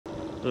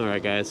All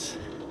right, guys.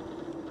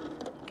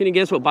 Can you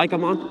guess what bike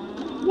I'm on?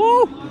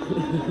 Woo!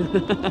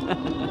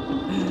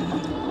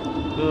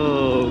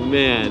 Oh,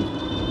 man.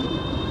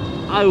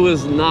 I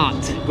was not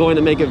going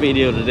to make a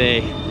video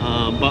today,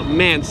 but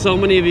man, so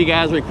many of you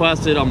guys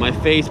requested on my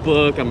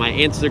Facebook, on my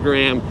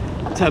Instagram,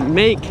 to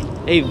make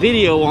a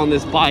video on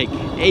this bike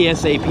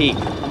ASAP.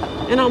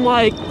 And I'm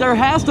like, there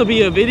has to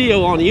be a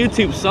video on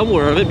YouTube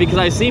somewhere of it because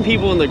I've seen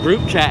people in the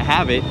group chat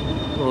have it.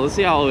 Well, let's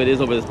see how it is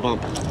over this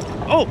bump.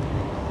 Oh,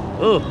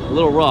 a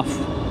little rough.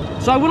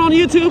 So I went on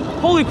YouTube.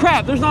 Holy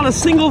crap, there's not a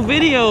single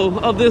video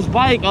of this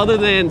bike other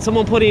than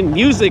someone putting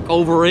music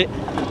over it.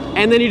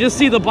 And then you just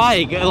see the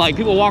bike, like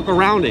people walk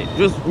around it,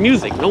 just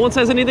music. No one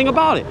says anything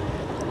about it.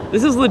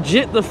 This is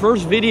legit the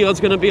first video that's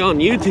gonna be on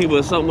YouTube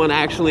of someone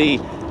actually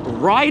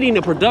riding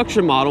a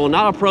production model,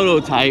 not a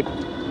prototype,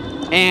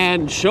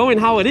 and showing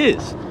how it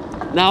is.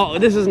 Now,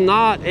 this is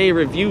not a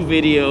review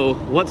video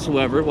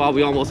whatsoever. While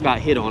we almost got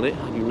hit on it,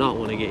 I do not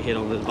want to get hit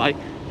on this bike.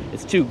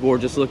 It's too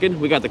gorgeous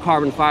looking. We got the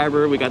carbon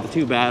fiber, we got the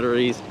 2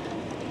 batteries,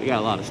 we got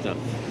a lot of stuff.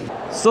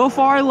 So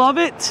far, I love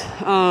it.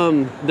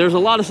 There's a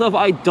lot of stuff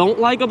I don't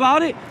like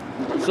about it.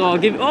 So I'll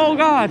give, oh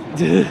God,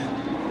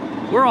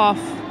 we're off.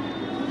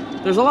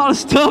 There's a lot of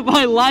stuff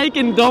I like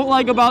and don't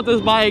like about this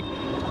bike.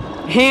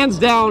 Hands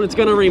down, it's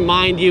gonna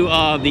remind you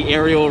of the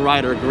Aerial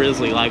Rider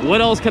Grizzly. Like,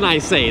 what else can I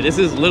say? This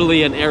is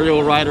literally an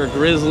Aerial Rider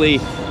Grizzly,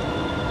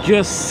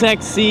 just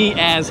sexy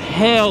as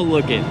hell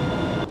looking.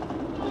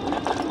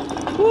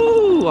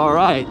 Woo, all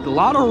right, a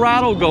lot of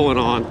rattle going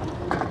on.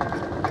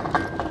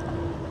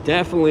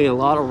 Definitely a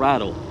lot of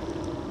rattle.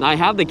 Now I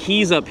have the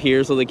keys up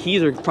here, so the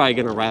keys are probably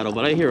gonna rattle,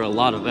 but I hear a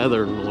lot of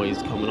other noise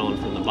coming on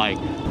from the bike.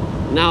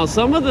 Now,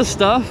 some of the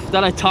stuff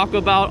that I talk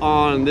about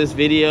on this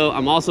video,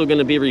 I'm also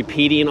gonna be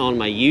repeating on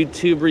my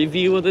YouTube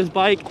review of this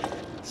bike.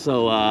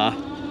 So,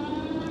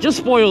 just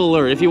spoiler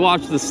alert, if you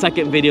watch the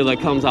second video that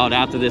comes out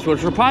after this,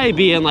 which will probably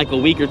be in like a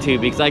week or two,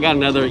 because I got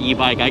another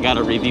e-bike I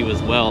gotta review as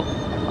well.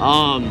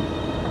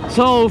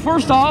 So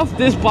first off,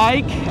 this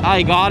bike,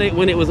 I got it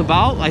when it was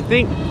about, I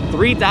think,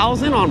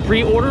 3,000 on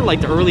pre-order, like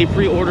the early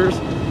pre-orders.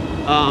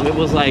 It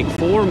was like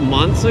 4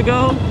 months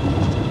ago.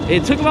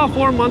 It took about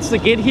 4 months to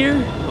get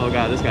here. Oh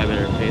God, this guy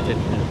better pay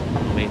attention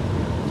to me.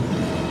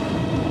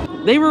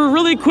 They were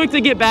really quick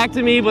to get back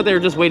to me, but they were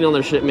just waiting on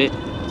their shipment.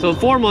 So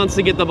 4 months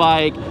to get the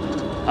bike.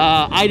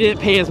 I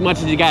didn't pay as much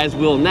as you guys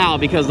will now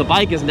because the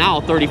bike is now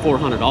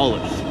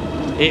 $3,400.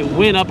 It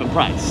went up in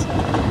price.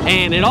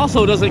 And it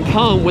also doesn't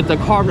come with the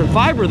carbon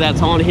fiber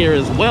that's on here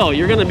as well.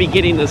 You're gonna be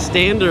getting the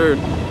standard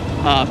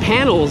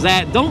panels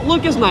that don't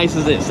look as nice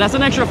as this. That's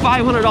an extra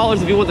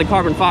 $500 if you want the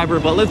carbon fiber,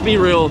 but let's be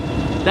real,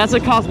 that's a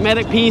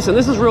cosmetic piece, and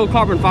this is real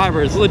carbon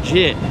fiber, it's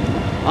legit.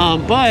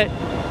 But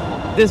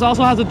this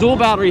also has a dual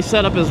battery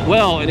setup as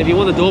well, and if you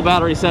want the dual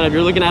battery setup,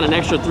 you're looking at an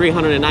extra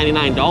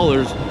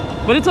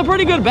 $399. But it's a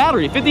pretty good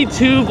battery,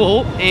 52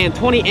 volt and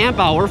 20 amp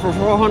hour for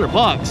 400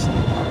 bucks.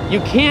 You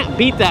can't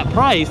beat that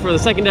price for the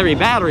secondary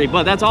battery,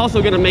 but that's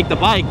also gonna make the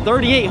bike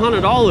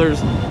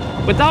 $3,800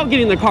 without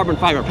getting the carbon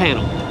fiber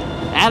panel.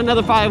 Add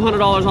another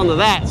 $500 onto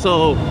that,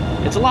 so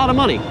it's a lot of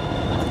money.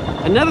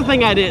 Another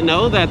thing I didn't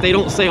know that they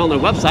don't say on their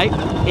website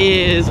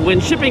is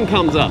when shipping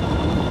comes up.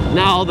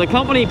 Now, the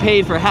company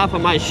paid for half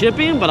of my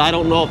shipping, but I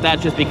don't know if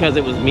that's just because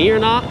it was me or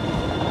not.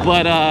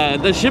 But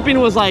the shipping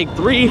was like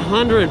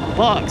 300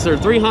 bucks or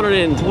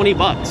 320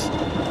 bucks.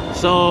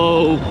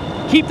 So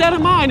keep that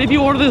in mind if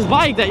you order this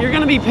bike, that you're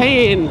gonna be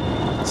paying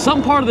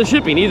some part of the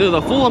shipping, either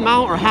the full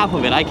amount or half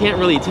of it. I can't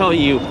really tell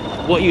you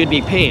what you'd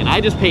be paying. I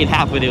just paid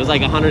half of it. It was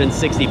like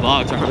 160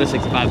 bucks or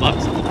 165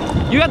 bucks.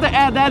 You have to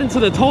add that into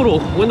the total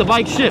when the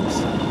bike ships.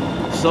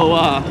 So,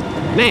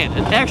 man,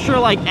 an extra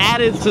like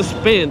added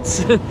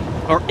suspense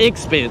or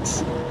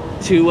expense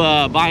to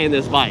buying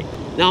this bike.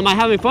 Now, am I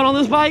having fun on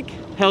this bike?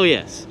 Hell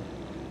yes.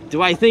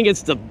 Do I think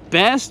it's the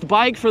best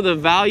bike for the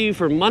value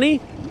for money?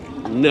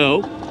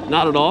 No,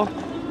 not at all.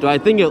 Do I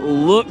think it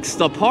looks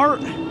the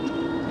part?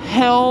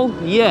 Hell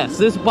yes.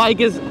 This bike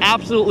is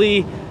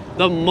absolutely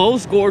the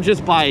most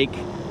gorgeous bike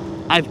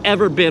I've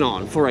ever been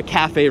on for a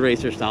cafe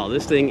racer style.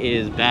 This thing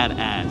is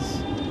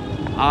badass.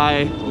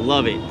 I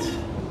love it.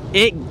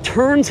 It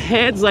turns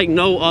heads like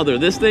no other.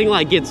 This thing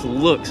like gets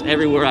looks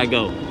everywhere I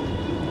go.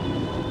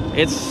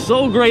 It's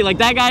so great. Like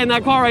that guy in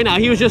that car right now,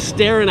 he was just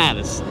staring at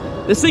us.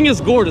 This thing is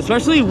gorgeous,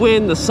 especially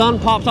when the sun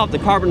pops off the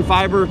carbon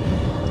fiber.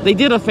 They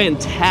did a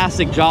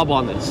fantastic job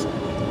on this.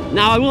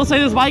 Now, I will say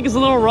this bike is a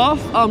little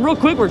rough. Real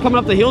quick, we're coming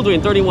up the hill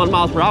doing 31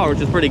 miles per hour, which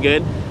is pretty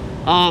good.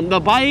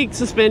 The bike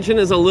suspension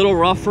is a little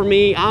rough for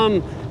me.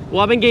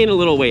 Well, I've been gaining a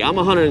little weight. I'm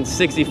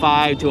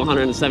 165 to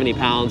 170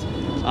 pounds.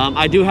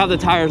 I do have the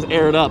tires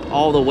aired up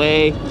all the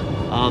way.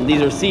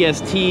 These are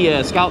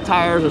CST Scout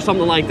tires or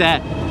something like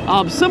that.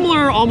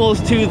 Similar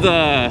almost to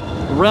the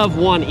Rev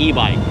 1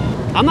 e-bike.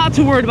 I'm not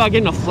too worried about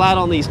getting a flat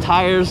on these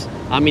tires.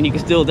 I mean, you can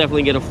still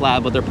definitely get a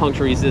flat, but they're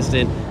puncture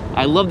resistant.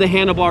 I love the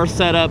handlebar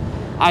setup.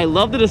 I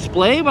love the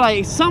display, but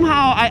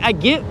I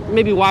get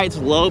maybe why it's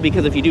low,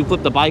 because if you do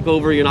flip the bike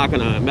over, you're not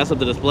gonna mess up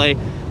the display.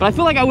 But I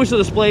feel like I wish the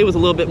display was a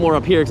little bit more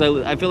up here,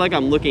 because I feel like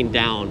I'm looking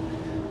down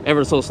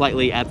ever so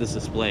slightly at this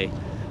display.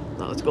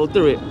 Now let's go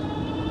through it.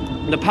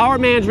 The power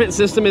management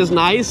system is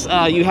nice.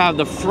 You have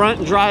the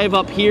front drive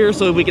up here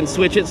so we can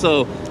switch it.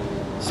 So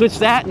switch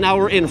that. Now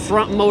we're in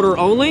front motor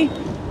only.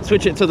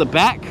 Switch it to the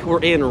back.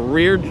 We're in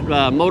rear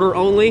motor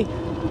only,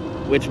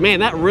 which, man,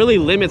 that really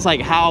limits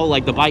like how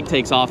like the bike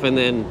takes off. And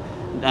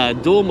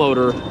then dual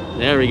motor,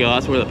 there we go.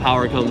 That's where the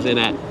power comes in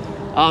at.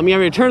 You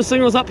have your turn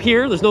signals up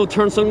here. There's no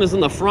turn signals in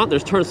the front.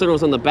 There's turn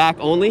signals in the back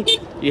only.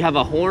 You have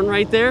a horn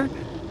right there.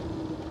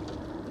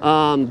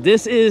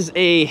 This is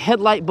a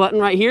headlight button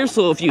right here.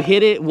 So if you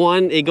hit it,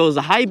 it goes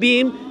to high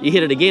beam. You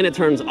hit it again, it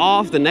turns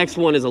off. The next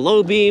one is a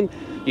low beam.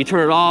 You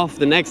turn it off.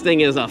 The next thing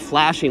is a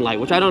flashing light,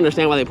 which I don't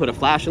understand why they put a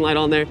flashing light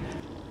on there.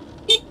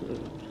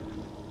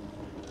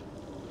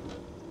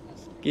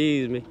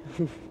 Excuse me.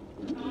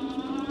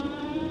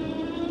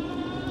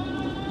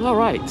 All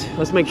right,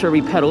 let's make sure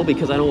we pedal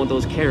because I don't want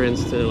those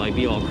Karens to like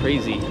be all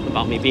crazy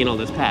about me being on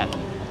this path.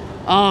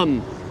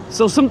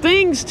 So some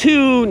things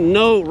to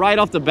note right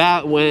off the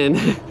bat when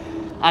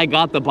I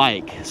got the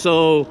bike.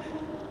 So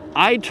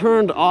I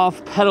turned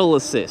off pedal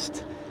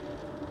assist.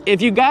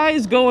 If you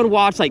guys go and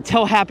watch like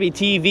Tell Happy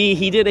TV,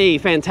 he did a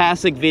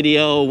fantastic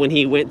video when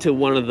he went to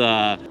one of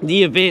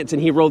the events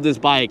and he rode this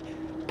bike.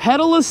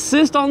 Pedal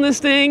assist on this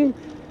thing,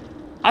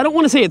 I don't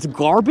want to say it's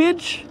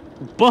garbage,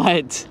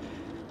 but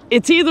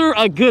it's either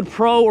a good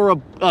pro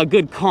or a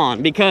good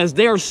con because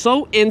they are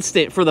so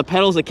instant for the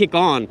pedals to kick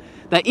on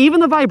that even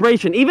the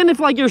vibration, even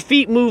if like your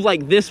feet move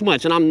like this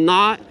much, and I'm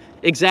not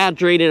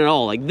exaggerating at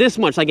all, like this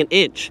much, like an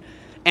inch,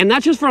 and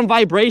that's just from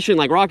vibration,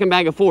 like rocking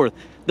back and forth,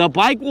 the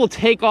bike will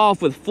take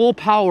off with full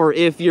power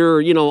if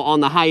you're, you know, on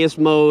the highest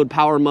mode,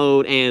 power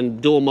mode,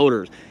 and dual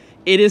motors.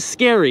 It is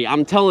scary,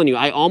 I'm telling you.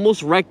 I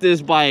almost wrecked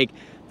this bike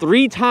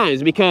 3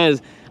 times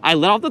because I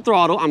let off the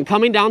throttle, I'm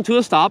coming down to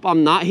a stop,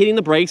 I'm not hitting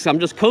the brakes, I'm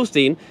just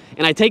coasting,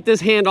 and I take this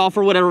hand off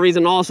for whatever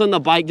reason, all of a sudden the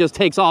bike just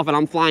takes off and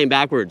I'm flying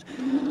backwards.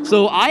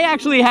 So I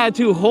actually had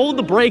to hold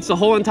the brakes the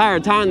whole entire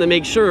time to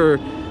make sure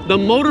the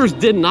motors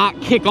did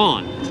not kick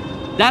on.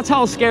 That's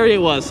how scary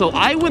it was. So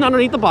I went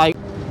underneath the bike,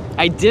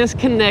 I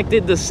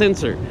disconnected the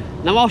sensor.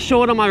 Now I'll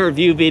show it on my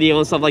review video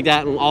and stuff like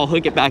that, and I'll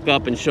hook it back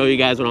up and show you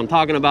guys what I'm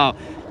talking about.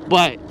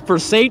 But for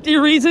safety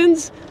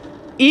reasons,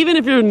 even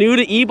if you're new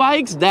to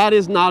e-bikes, that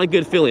is not a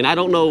good feeling. I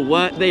don't know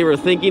what they were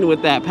thinking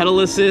with that pedal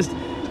assist.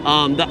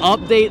 The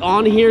update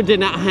on here did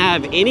not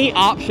have any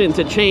option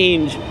to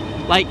change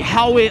like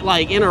how it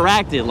like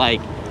interacted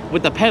like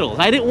with the pedals.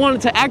 I didn't want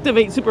it to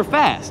activate super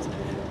fast,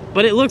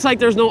 but it looks like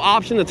there's no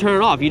option to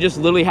turn it off. You just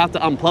literally have to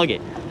unplug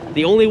it.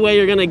 The only way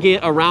you're gonna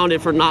get around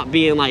it for not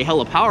being like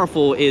hella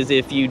powerful is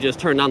if you just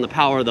turn down the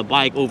power of the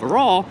bike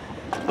overall,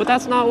 but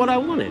that's not what I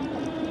wanted.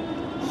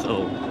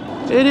 So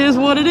it is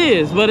what it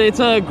is, but it's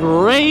a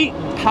great,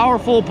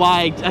 powerful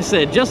bike. I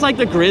said, just like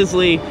the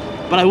Grizzly,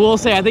 but I will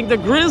say, I think the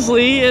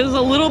Grizzly is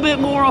a little bit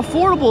more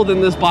affordable than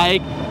this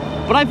bike,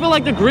 but I feel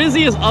like the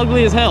Grizzly is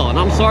ugly as hell. And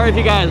I'm sorry if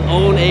you guys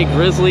own a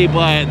Grizzly,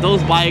 but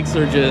those bikes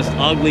are just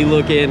ugly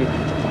looking.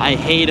 I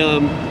hate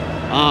them.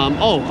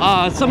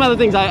 Some other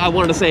things I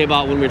wanted to say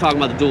about when we were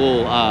talking about the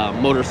dual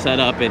motor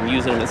setup and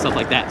using them and stuff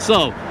like that.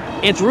 So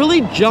it's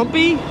really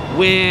jumpy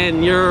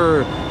when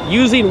you're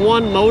using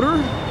one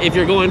motor. If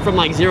you're going from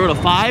like 0 to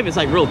 5, it's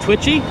like real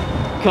twitchy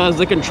because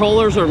the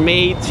controllers are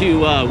made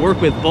to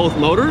work with both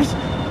motors.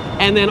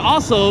 And then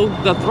also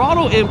the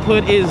throttle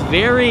input is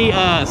very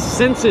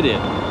sensitive.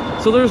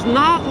 So there's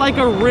not like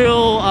a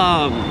real,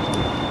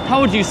 how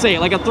would you say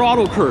it, like a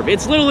throttle curve.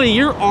 It's literally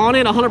you're on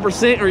it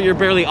 100% or you're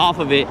barely off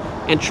of it.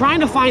 And trying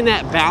to find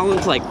that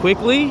balance like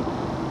quickly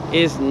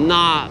is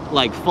not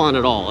like fun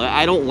at all.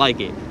 I don't like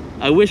it.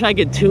 I wish I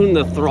could tune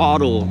the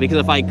throttle because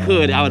if I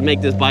could, I would make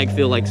this bike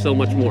feel like so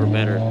much more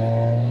better.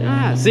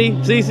 Yeah,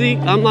 see,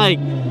 I'm like,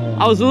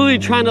 I was literally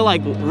trying to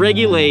like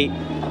regulate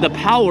the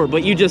power,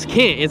 but you just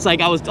can't. It's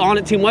like I was on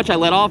it too much, I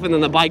let off, and then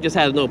the bike just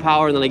has no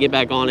power, and then I get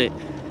back on it,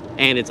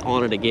 and it's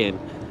on it again.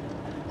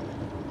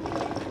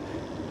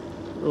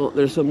 Oh,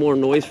 there's some more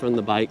noise from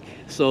the bike.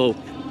 So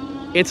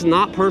it's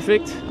not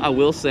perfect, I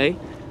will say.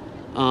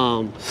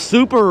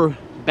 Super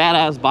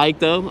badass bike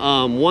though.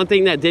 One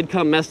thing that did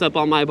come messed up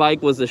on my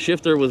bike was the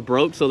shifter was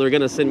broke, so they're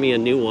gonna send me a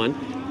new one.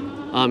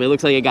 It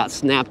looks like it got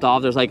snapped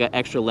off. There's like an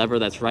extra lever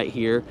that's right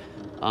here.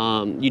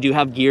 You do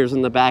have gears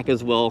in the back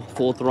as well,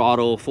 full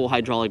throttle, full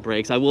hydraulic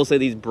brakes. I will say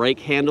these brake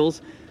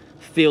handles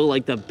feel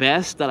like the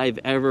best that I've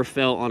ever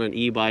felt on an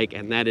e-bike,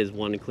 and that is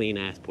one clean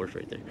ass Porsche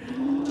right there.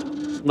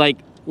 Like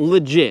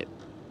legit,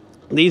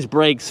 these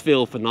brakes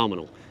feel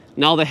phenomenal.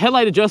 Now the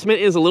headlight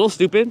adjustment is a little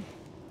stupid.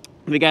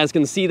 If you guys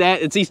can see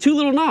that, it's these 2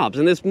 little knobs,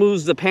 and this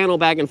moves the panel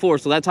back and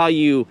forth, so that's how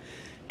you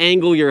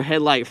angle your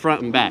headlight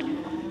front and back.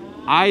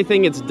 I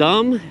think it's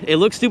dumb. It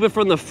looks stupid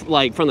from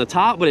the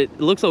top, but it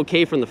looks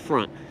okay from the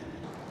front.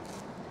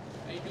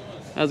 How you doing?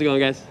 How's it going,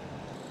 guys?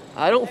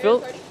 I don't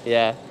feel,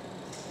 yeah.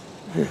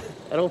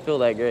 I don't feel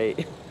that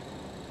great.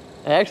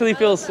 I actually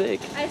feel sick.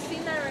 I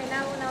seen that right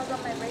now when I was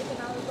on my break, and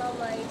I was all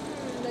like,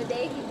 the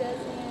day he does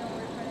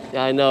it,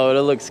 Yeah, I know,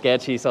 it'll look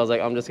sketchy, so I was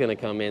like, I'm just gonna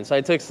come in. So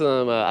I took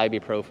some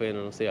ibuprofen and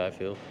we'll see how I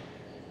feel.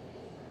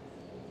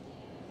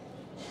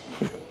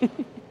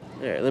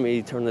 All right, let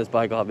me turn this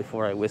bike off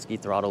before I whiskey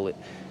throttle it.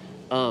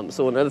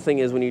 So another thing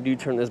is when you do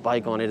turn this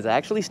bike on, it is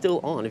actually still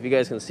on. If you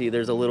guys can see,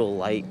 there's a little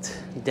light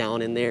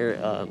down in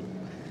there.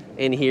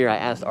 In here, I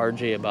asked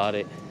RJ about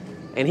it,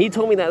 and he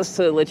told me that's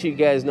to let you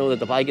guys know that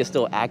the bike is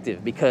still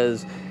active,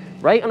 because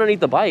right underneath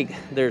the bike,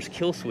 there's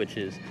kill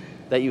switches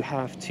that you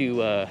have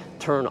to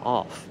turn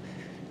off.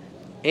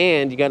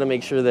 And you gotta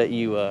make sure that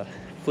you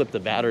flip the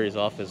batteries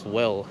off as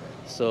well.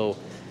 So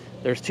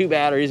there's 2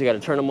 batteries, you gotta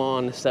turn them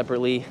on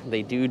separately.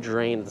 They do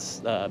drain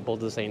both at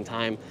the same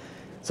time.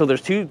 So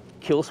there's 2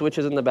 kill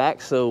switches in the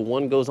back. So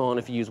one goes on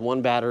if you use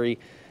one battery,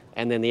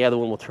 and then the other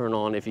one will turn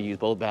on if you use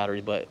both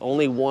batteries, but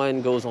only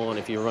one goes on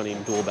if you're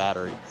running dual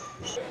battery.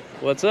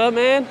 What's up,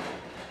 man? How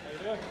you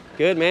doing?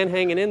 Good, man,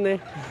 hanging in there.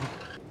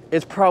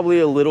 It's probably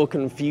a little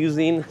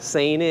confusing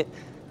saying it,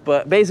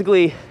 but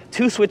basically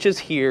 2 switches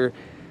here.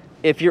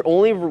 If you're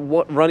only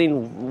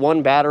running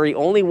one battery,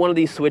 only one of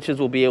these switches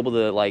will be able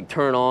to like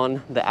turn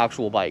on the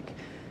actual bike.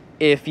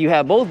 If you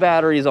have both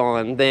batteries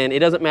on, then it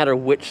doesn't matter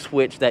which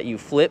switch that you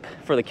flip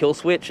for the kill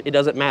switch, it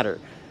doesn't matter.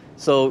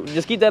 So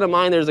just keep that in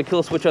mind. There's a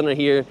kill switch under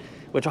here,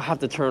 which I'll have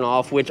to turn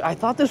off, which I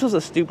thought this was a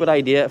stupid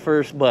idea at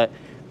first, but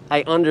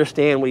I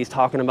understand what he's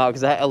talking about,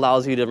 because that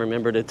allows you to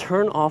remember to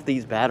turn off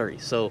these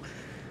batteries. So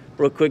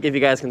real quick, if you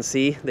guys can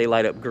see, they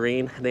light up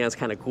green. I think that's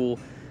kind of cool.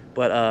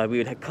 But we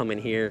would come in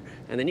here,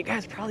 and then you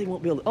guys probably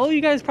won't be able to, oh,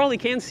 you guys probably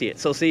can see it.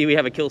 So see, we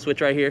have a kill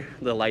switch right here.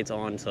 The light's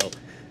on, so,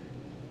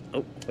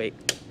 oh, wait.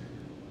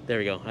 There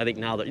we go. I think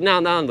now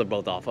they're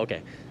both off.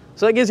 Okay.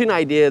 So that gives you an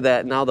idea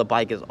that now the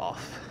bike is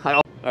off.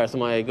 All right, so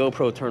my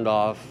GoPro turned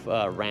off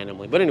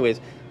randomly. But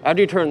anyways,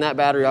 after you turn that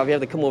battery off, you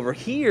have to come over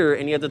here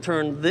and you have to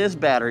turn this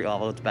battery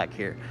off. It's back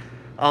here.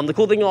 The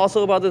cool thing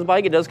also about this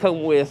bike, it does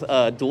come with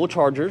dual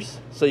chargers.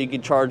 So you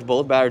can charge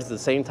both batteries at the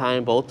same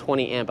time, both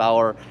 20 amp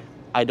hour.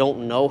 I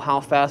don't know how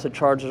fast the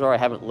chargers are. I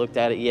haven't looked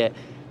at it yet.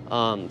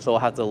 So I'll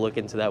have to look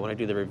into that when I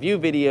do the review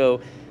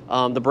video.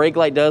 The brake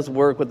light does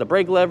work with the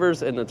brake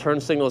levers, and the turn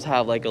signals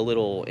have like a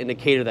little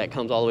indicator that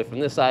comes all the way from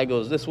this side,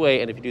 goes this way,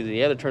 and if you do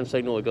the other turn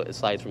signal, it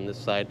slides from this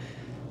side.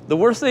 The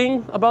worst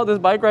thing about this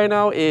bike right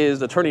now is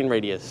the turning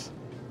radius.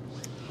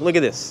 Look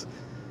at this.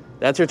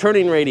 That's your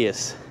turning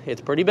radius.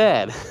 It's pretty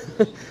bad.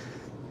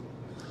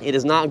 It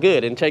is not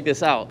good, and check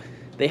this out.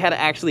 They had to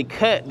actually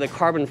cut the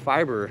carbon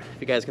fiber,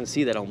 if you guys can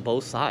see that, on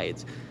both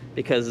sides,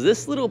 because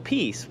this little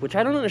piece, which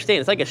I don't understand,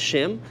 it's like a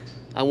shim.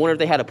 I wonder if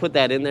they had to put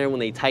that in there when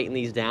they tighten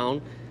these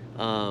down.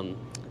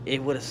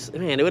 It would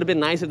have been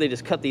nice if they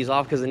just cut these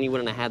off, because then you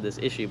wouldn't have had this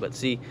issue. But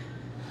see,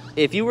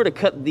 if you were to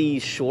cut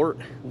these short,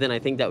 then I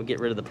think that would get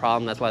rid of the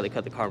problem. That's why they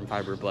cut the carbon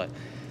fiber. But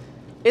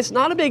it's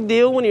not a big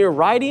deal when you're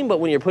riding, but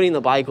when you're putting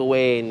the bike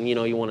away and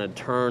you want to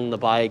turn the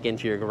bike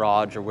into your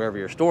garage or wherever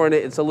you're storing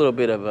it, it's a little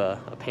bit of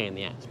a pain in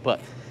the ass.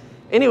 But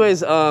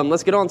anyways,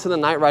 let's get on to the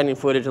night riding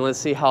footage and let's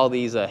see how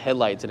these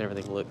headlights and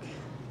everything look.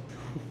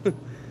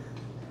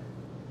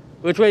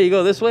 Which way, you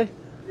go this way?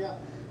 Yeah.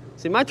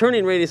 See, my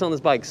turning radius on this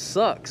bike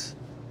sucks.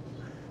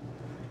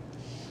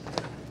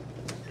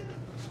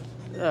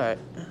 All right.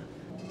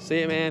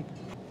 See you, man.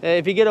 Hey,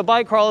 if you get a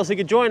bike, Carlos, you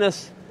could join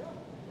us.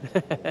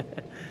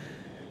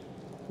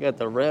 Got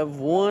the Rev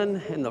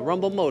 1 and the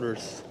Rumble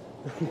motors.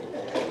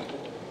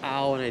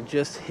 Ow, and I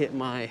just hit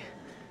my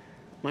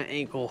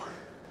ankle.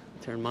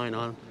 Turn mine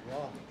on.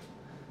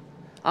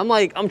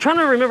 I'm trying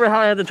to remember how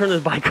I had to turn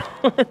this bike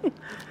on.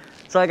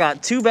 So I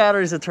got 2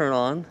 batteries to turn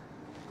on.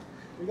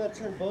 You got to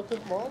turn both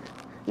of them on?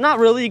 Not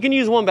really. You can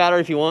use one battery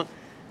if you want.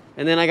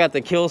 And then I got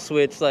the kill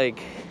switch. Like,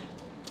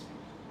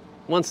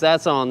 once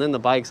that's on, then the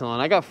bike's on.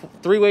 I got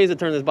 3 ways to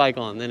turn this bike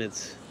on. Then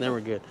we're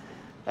good.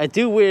 I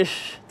do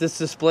wish this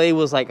display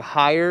was like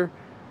higher,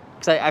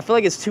 because I feel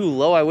like it's too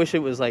low. I wish it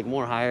was like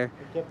more higher.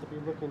 You have to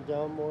be looking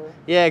down more.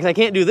 Yeah, because I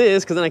can't do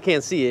this, because then I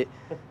can't see it.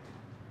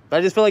 But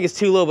I just feel like it's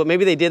too low. But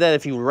maybe they did that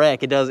if you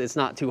wreck. It's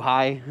not too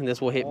high, and this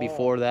will hit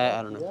before that.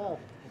 I don't know. Yeah.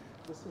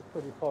 This is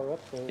pretty far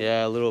up there.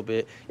 Yeah, a little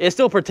bit. It's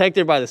still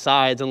protected by the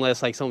sides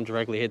unless like something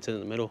directly hits it in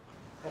the middle.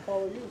 I'll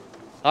follow you.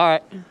 All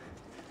right.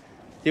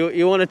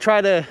 You want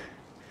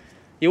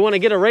to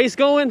get a race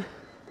going?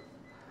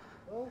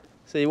 Well,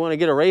 So you want to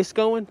get a race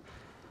going?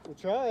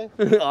 we'll try.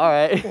 All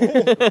right.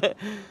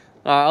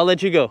 All right, I'll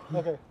let you go.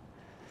 Okay.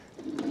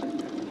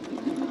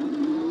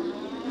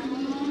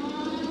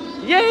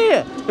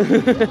 Yeah.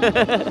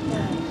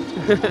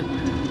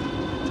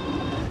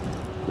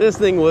 This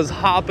thing was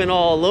hopping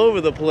all over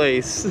the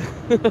place.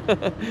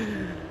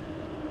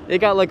 It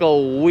got like a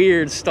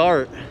weird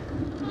start.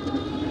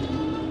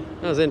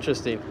 That was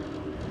interesting.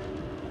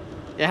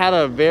 It had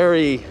a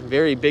very,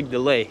 very big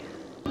delay.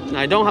 Now,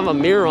 I don't have a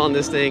mirror on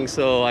this thing,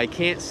 so I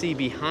can't see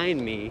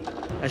behind me.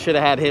 I should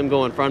have had him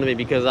go in front of me,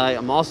 because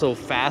I'm also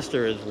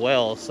faster as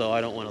well, so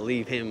I don't want to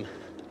leave him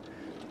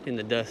in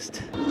the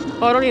dust.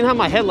 Oh, I don't even have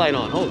my headlight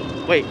on. Hold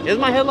on. Wait, is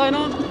my headlight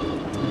on?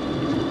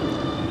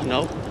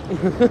 No.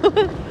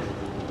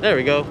 There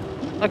we go.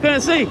 I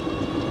couldn't see.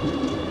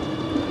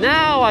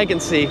 Now I can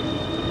see.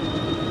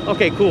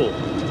 Okay, cool.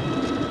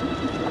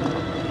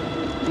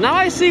 Now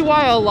I see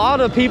why a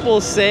lot of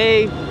people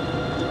say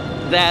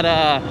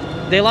that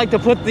they like to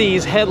put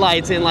these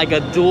headlights in like a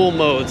dual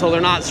mode, so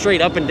they're not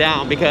straight up and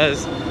down,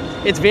 because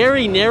it's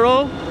very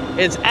narrow.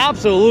 It's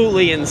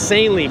absolutely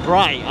insanely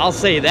bright, I'll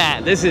say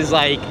that. This is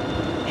like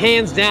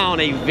hands down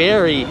a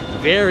very,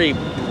 very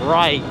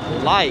bright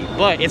light,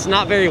 but it's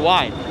not very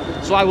wide.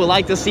 So I would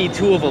like to see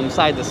two of them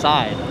side to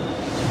side.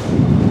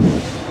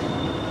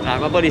 All right,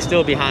 my buddy's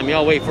still behind me.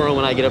 I'll wait for him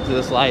when I get up to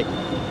this light.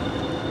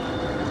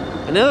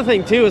 Another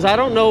thing too is I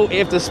don't know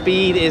if the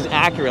speed is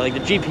accurate, like the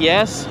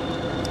GPS.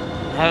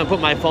 I haven't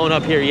put my phone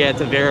up here yet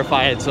to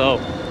verify it, so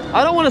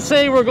I don't want to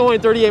say we're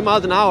going 38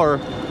 miles an hour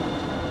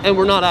and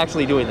we're not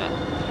actually doing that.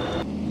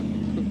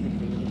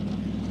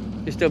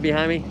 You're still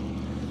behind me?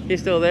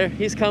 He's still there?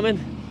 He's coming.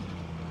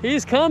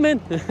 He's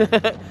coming.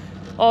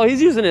 Oh,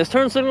 he's using his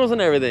turn signals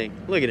and everything.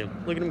 Look at him.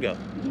 Look at him go.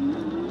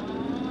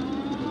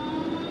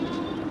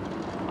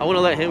 I want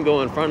to let him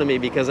go in front of me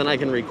because then I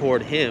can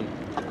record him.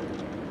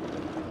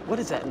 What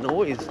is that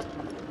noise?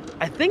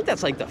 I think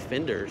that's like the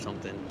fender or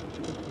something.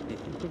 It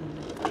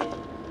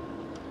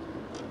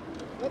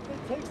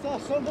takes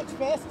off so much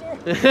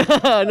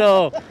faster.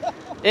 No.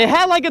 It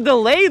had like a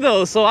delay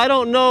though, so I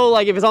don't know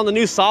like if it's on the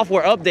new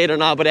software update or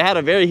not, but it had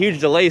a very huge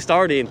delay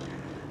starting.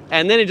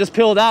 And then it just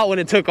peeled out when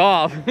it took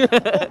off.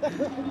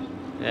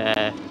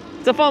 Yeah.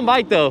 It's a fun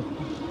bike though.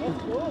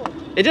 That's cool.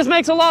 It just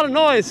makes a lot of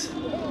noise.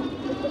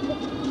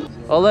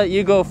 I'll let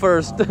you go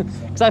first.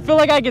 Because I feel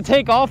like I could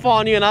take off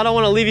on you and I don't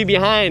want to leave you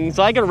behind,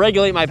 so I can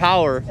regulate my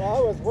power. Yeah,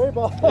 I was way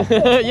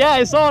behind. Yeah,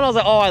 I saw it, I was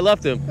like, oh, I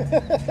left him.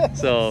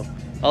 So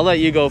I'll let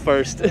you go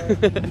first.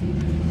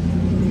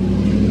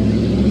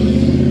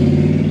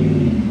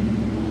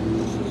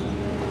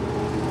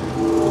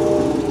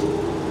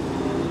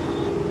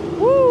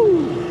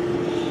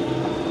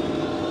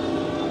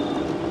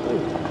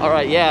 All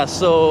right, yeah,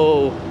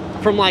 so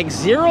from like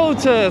 0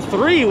 to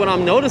 3, what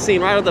I'm noticing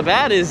right off the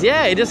bat is,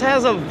 yeah, it just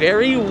has a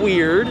very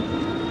weird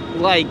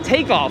like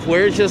takeoff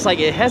where it's just like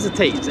it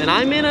hesitates. And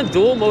I'm in a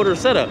dual motor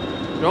setup.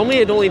 Normally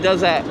it only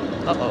does that.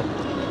 Uh-oh.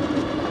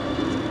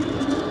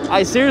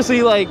 I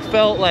seriously like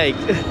felt like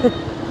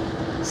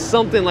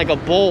something like a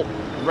bolt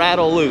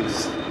rattle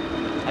loose.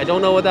 I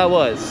don't know what that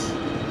was.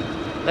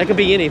 That could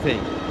be anything.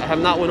 I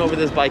have not went over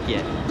this bike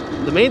yet.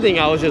 The main thing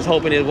I was just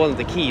hoping it wasn't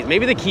the keys.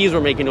 Maybe the keys were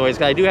making noise,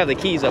 because I do have the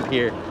keys up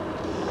here.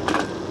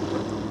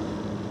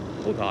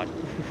 Oh God.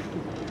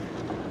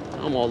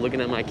 I'm all looking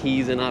at my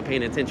keys and not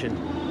paying attention.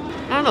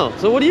 I don't know.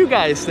 So what do you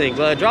guys think?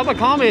 Drop a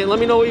comment and let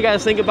me know what you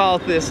guys think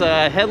about this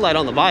headlight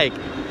on the bike.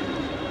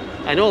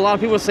 I know a lot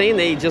of people are saying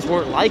they just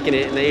weren't liking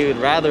it and they would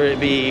rather it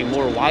be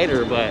more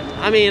wider, but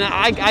I mean,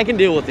 I can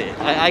deal with it.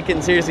 I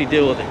can seriously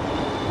deal with it.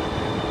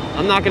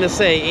 I'm not gonna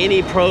say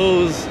any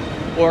pros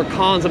or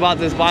cons about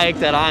this bike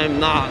that I'm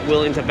not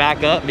willing to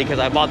back up because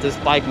I bought this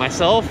bike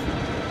myself.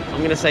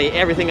 I'm gonna say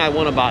everything I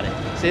want about it.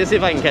 So let's see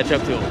if I can catch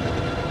up to him.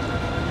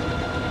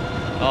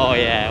 Oh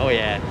yeah, oh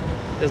yeah.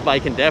 This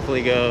bike can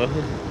definitely go.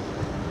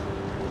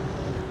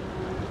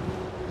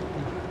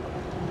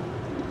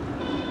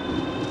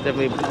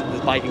 Definitely,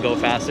 this bike can go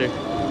faster.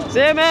 See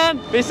ya, man,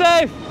 be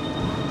safe.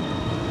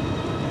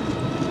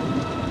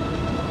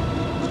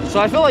 So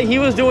I feel like he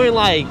was doing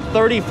like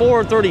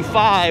 34,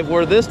 35,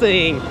 where this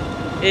thing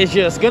is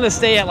just gonna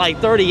stay at like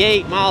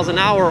 38 miles an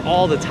hour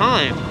all the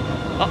time.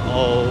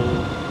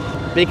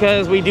 Uh-oh.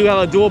 Because we do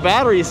have a dual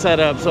battery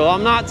setup, so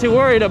I'm not too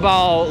worried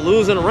about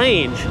losing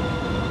range.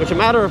 Which, a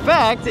matter of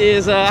fact,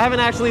 is I haven't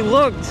actually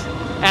looked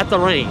at the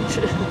range.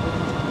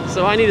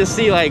 So I need to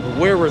see like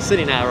where we're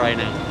sitting at right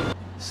now.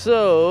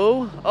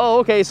 So, oh,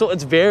 okay, so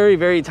it's very,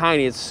 very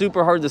tiny. It's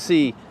super hard to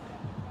see.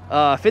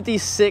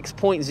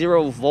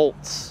 56.0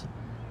 volts.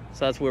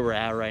 So that's where we're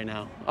at right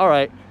now. All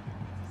right.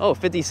 Oh,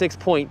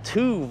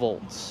 56.2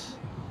 volts.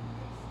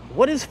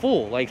 What is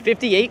full? Like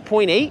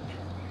 58.8?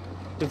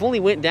 We've only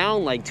went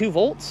down like 2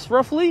 volts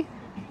roughly.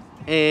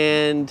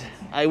 And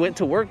I went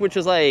to work, which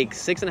was like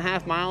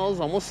 6.5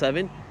 miles, almost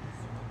 7.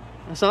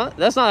 That's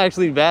not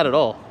actually bad at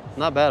all.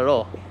 Not bad at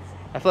all.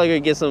 I feel like I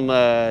could get some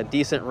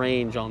decent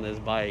range on this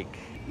bike.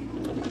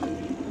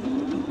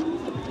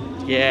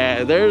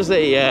 Yeah, there's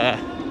a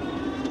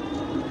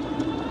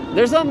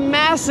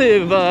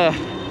massive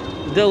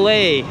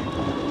delay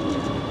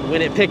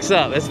when it picks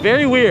up. It's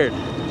very weird.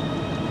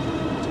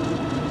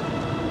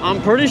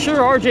 I'm pretty sure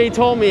RJ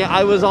told me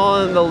I was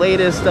on the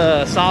latest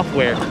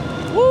software.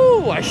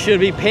 Woo! I should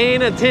be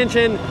paying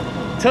attention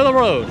to the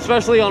road,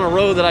 especially on a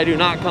road that I do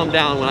not come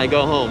down when I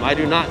go home. I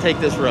do not take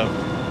this road.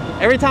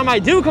 Every time I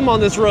do come on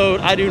this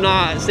road, I do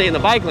not stay in the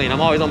bike lane.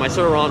 I'm always on my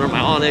Surron or my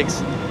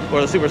Onyx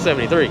or the Super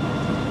 73.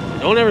 I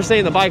don't ever stay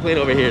in the bike lane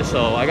over here,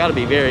 so I gotta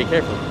be very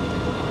careful.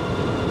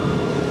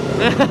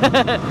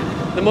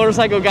 The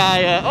motorcycle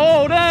guy,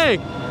 oh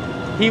dang!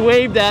 He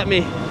waved at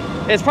me.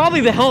 It's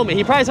probably the helmet.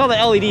 He probably saw the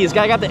LEDs.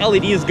 I got the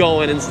LEDs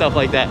going and stuff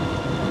like that.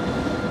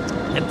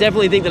 I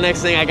definitely think the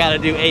next thing I gotta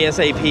do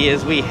ASAP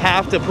is we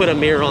have to put a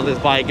mirror on this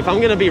bike. If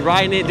I'm gonna be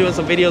riding it, doing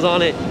some videos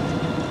on it,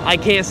 I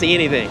can't see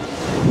anything.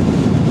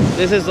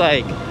 This is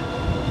like,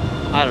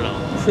 I don't know.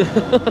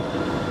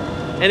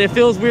 And it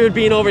feels weird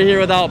being over here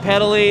without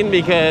pedaling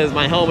because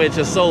my helmet's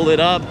just so lit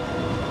up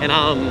and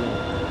I'm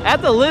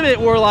at the limit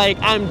where like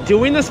I'm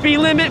doing the speed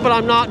limit, but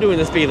I'm not doing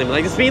the speed limit.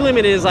 Like the speed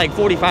limit is like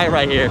 45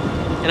 right here,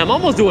 and I'm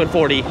almost doing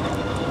 40,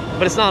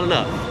 but it's not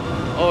enough.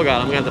 Oh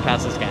God, I'm gonna have to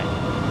pass this guy.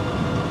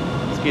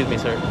 Excuse me,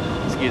 sir.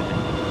 Excuse me.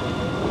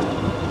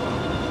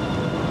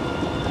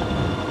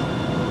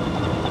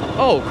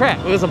 Oh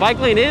crap, was the bike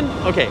lane in?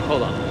 Okay,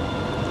 hold on.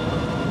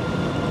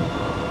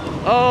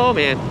 Oh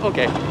man,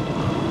 okay.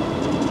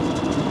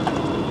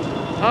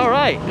 All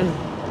right,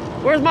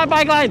 where's my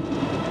bike line?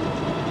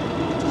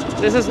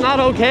 This is not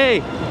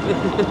okay.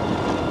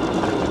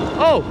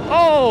 oh,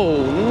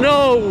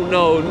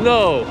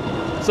 no.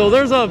 So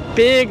there's a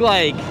big,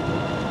 like,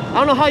 I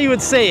don't know how you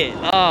would say it.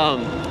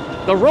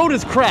 The road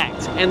is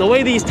cracked, and the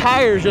way these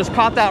tires just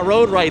caught that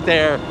road right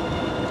there,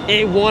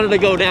 it wanted to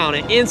go down.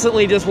 It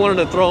instantly just wanted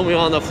to throw me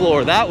on the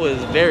floor. That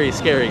was very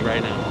scary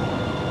right now.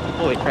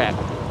 Holy crap.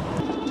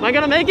 Am I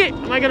gonna make it?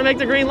 Am I gonna make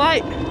the green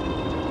light?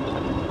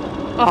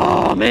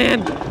 Oh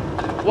man,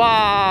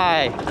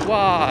 why?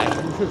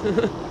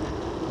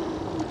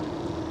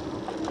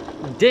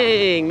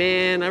 Dang,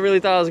 man, I really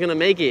thought I was gonna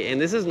make it,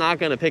 and this is not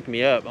gonna pick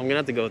me up. I'm gonna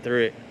have to go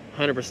through it.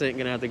 100%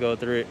 gonna have to go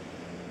through it.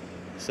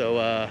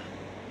 So,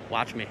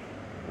 watch me.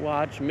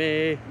 Watch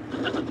me.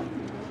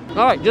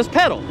 All right, just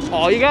pedal.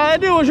 All you gotta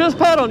do is just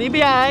pedal, and you'll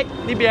be all right.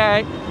 You'll be all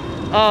right.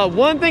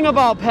 One thing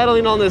about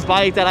pedaling on this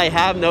bike that I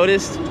have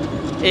noticed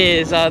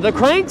is the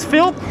cranks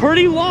feel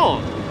pretty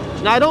long.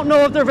 Now, I don't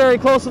know if they're very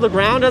close to the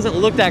ground. Doesn't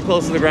look that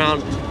close to the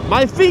ground.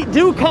 My feet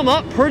do come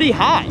up pretty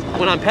high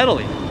when I'm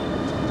pedaling.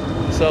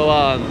 So,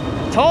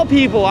 tall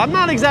people, I'm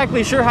not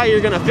exactly sure how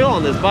you're gonna feel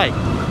on this bike.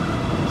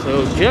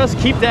 So just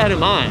keep that in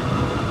mind.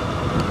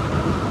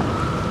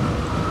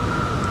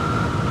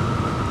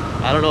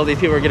 I don't know if these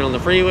people are getting on the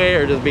freeway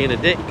or just being a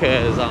dick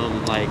because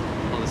I'm like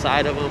on the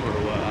side of them or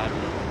what, I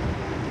don't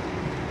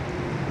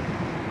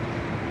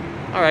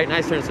know. All right,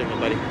 nice turn signal,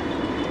 buddy.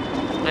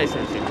 Nice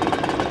turn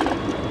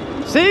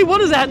signal. See,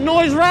 what is that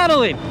noise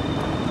rattling?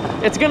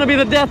 It's gonna be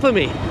the death of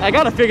me. I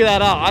gotta figure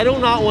that out. I do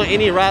not want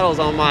any rattles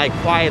on my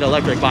quiet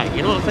electric bike,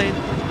 you know what I'm saying?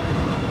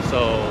 So,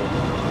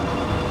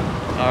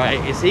 all right,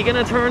 is he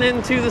gonna turn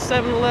into the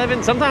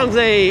 7-Eleven? Sometimes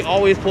they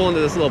always pull into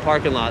this little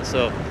parking lot,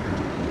 so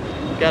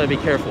gotta be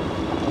careful.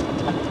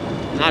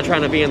 Not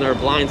trying to be in their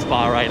blind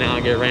spot right now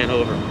and get ran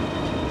over.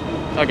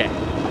 Okay,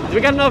 do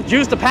we got enough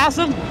juice to pass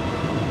him?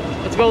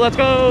 Let's go, let's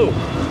go.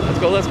 Let's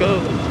go, let's go.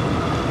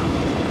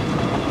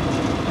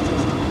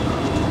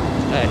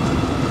 Hey,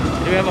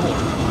 do we have a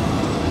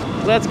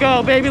horn? Let's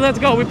go, baby, let's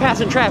go. We're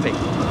passing traffic.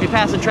 We're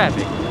passing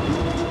traffic.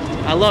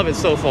 I love it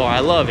so far, I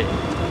love it.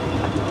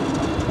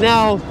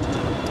 Now,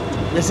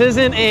 this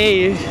isn't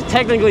a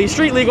technically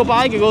street legal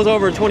bike. It goes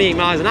over 28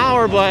 miles an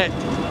hour, but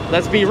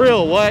let's be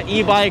real, what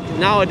e-bike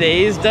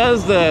nowadays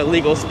does the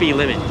legal speed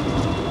limit?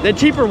 The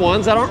cheaper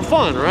ones that aren't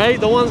fun, right?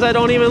 The ones that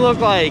don't even look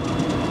like,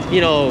 you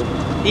know,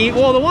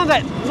 well, the ones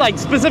that like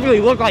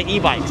specifically look like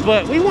e-bikes,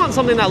 but we want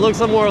something that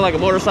looks more like a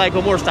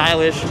motorcycle, more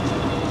stylish,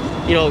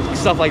 you know,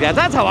 stuff like that.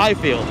 That's how I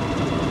feel.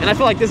 And I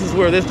feel like this is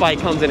where this bike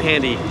comes in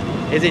handy,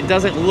 is it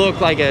doesn't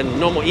look like a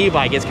normal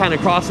e-bike. It's kind of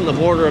crossing the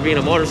border of being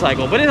a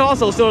motorcycle, but it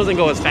also still doesn't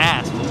go as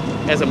fast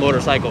as a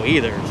motorcycle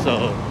either.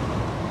 So,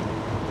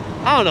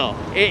 I don't know.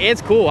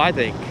 It's cool, I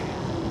think.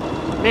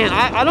 Man,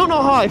 I don't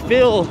know how I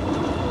feel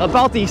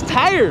about these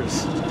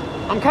tires.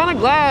 I'm kind of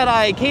glad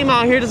I came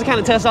out here just to kind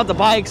of test out the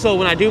bike, so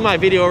when I do my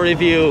video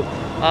review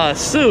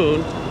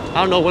soon, I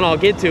don't know when I'll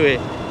get to it,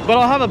 but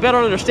I'll have a better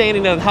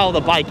understanding of how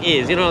the bike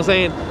is, you know what I'm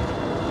saying?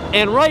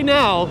 And right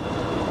now,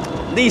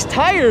 these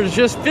tires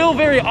just feel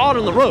very odd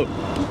on the road.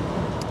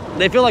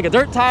 They feel like a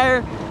dirt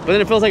tire, but then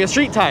it feels like a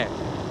street tire.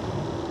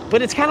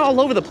 But it's kind of all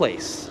over the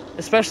place,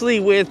 especially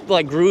with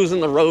like grooves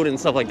in the road and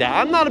stuff like that.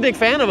 I'm not a big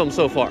fan of them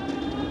so far.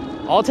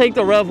 I'll take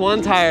the Rev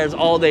 1 tires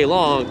all day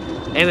long,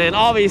 and then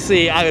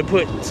obviously I would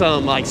put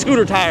some like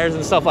scooter tires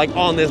and stuff like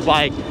on this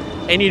bike,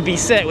 and you'd be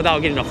set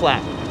without getting a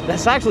flat.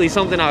 That's actually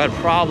something I would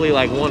probably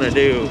like want to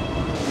do.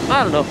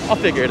 I don't know, I'll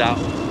figure it out.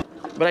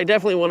 But I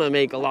definitely want to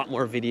make a lot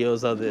more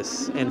videos of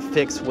this and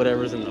fix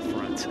whatever's in the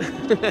front.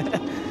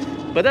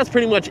 But that's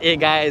pretty much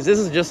it, guys. This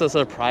is just a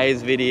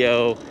surprise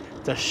video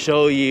to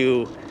show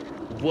you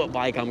what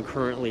bike I'm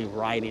currently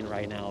riding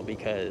right now,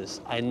 because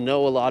I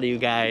know a lot of you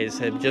guys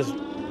have just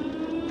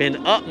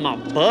been up my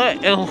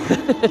butt.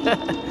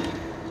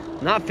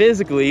 Not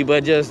physically,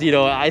 but just, you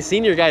know, I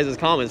seen your guys'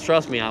 comments.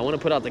 Trust me, I want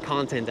to put out the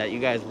content that you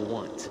guys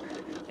want,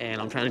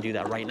 and I'm trying to do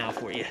that right now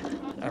for you.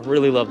 I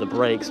really love the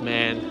brakes,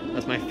 man.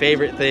 That's my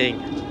favorite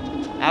thing.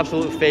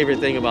 Absolute favorite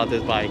thing about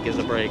this bike is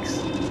the brakes.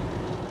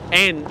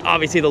 And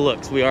obviously the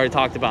looks, we already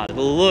talked about it.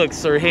 The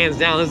looks are hands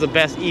down, this is the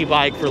best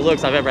e-bike for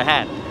looks I've ever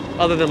had,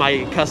 other than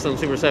my custom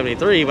Super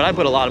 73, but I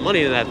put a lot of money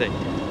into that thing.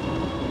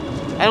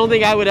 I don't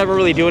think I would ever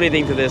really do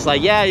anything to this.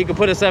 Like, yeah, you could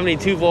put a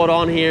 72 volt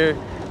on here,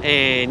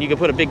 and you could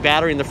put a big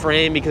battery in the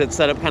frame because it's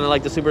set up kind of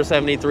like the Super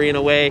 73 in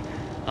a way.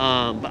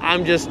 But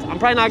I'm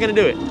probably not gonna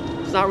do it.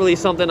 It's not really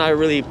something I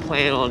really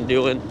plan on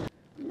doing.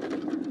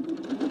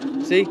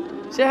 See how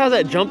it has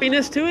that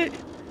jumpiness to it?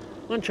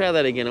 I'm gonna try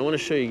that again. I wanna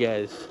show you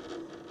guys.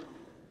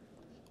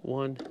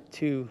 1,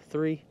 2,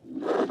 3.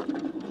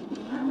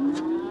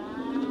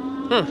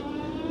 Huh.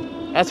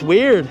 That's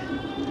weird.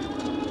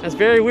 That's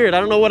very weird. I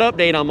don't know what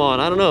update I'm on.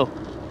 I don't know.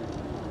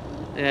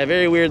 Yeah,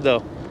 very weird though.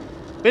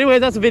 But anyway,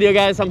 that's the video,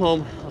 guys. I'm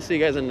home. I'll see you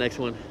guys in the next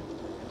one.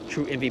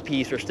 True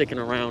MVPs for sticking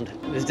around.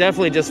 This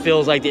definitely just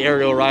feels like the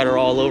aerial rider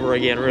all over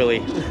again, really.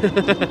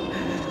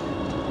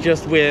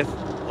 Just with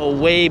a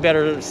way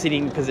better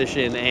seating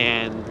position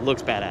and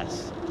looks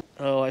badass.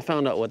 Oh, I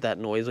found out what that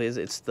noise is.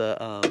 It's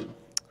the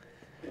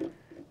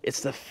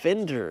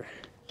fender.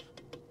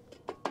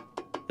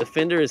 The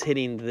fender is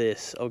hitting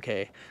this.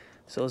 Okay.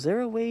 So is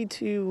there a way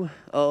to,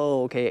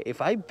 oh, okay.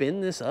 If I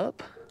bend this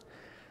up,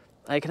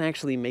 I can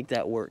actually make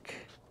that work.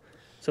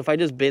 So if I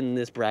just bend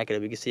this bracket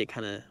up, you can see it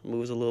kind of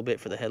moves a little bit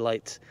for the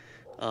headlights.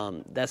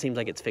 That seems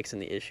like it's fixing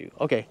the issue.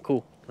 Okay,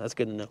 cool. That's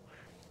good to know.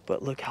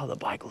 But look how the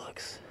bike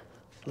looks.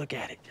 Look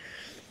at it.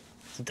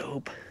 It's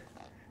dope.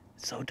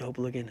 It's so dope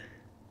looking.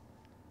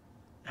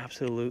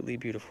 Absolutely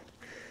beautiful.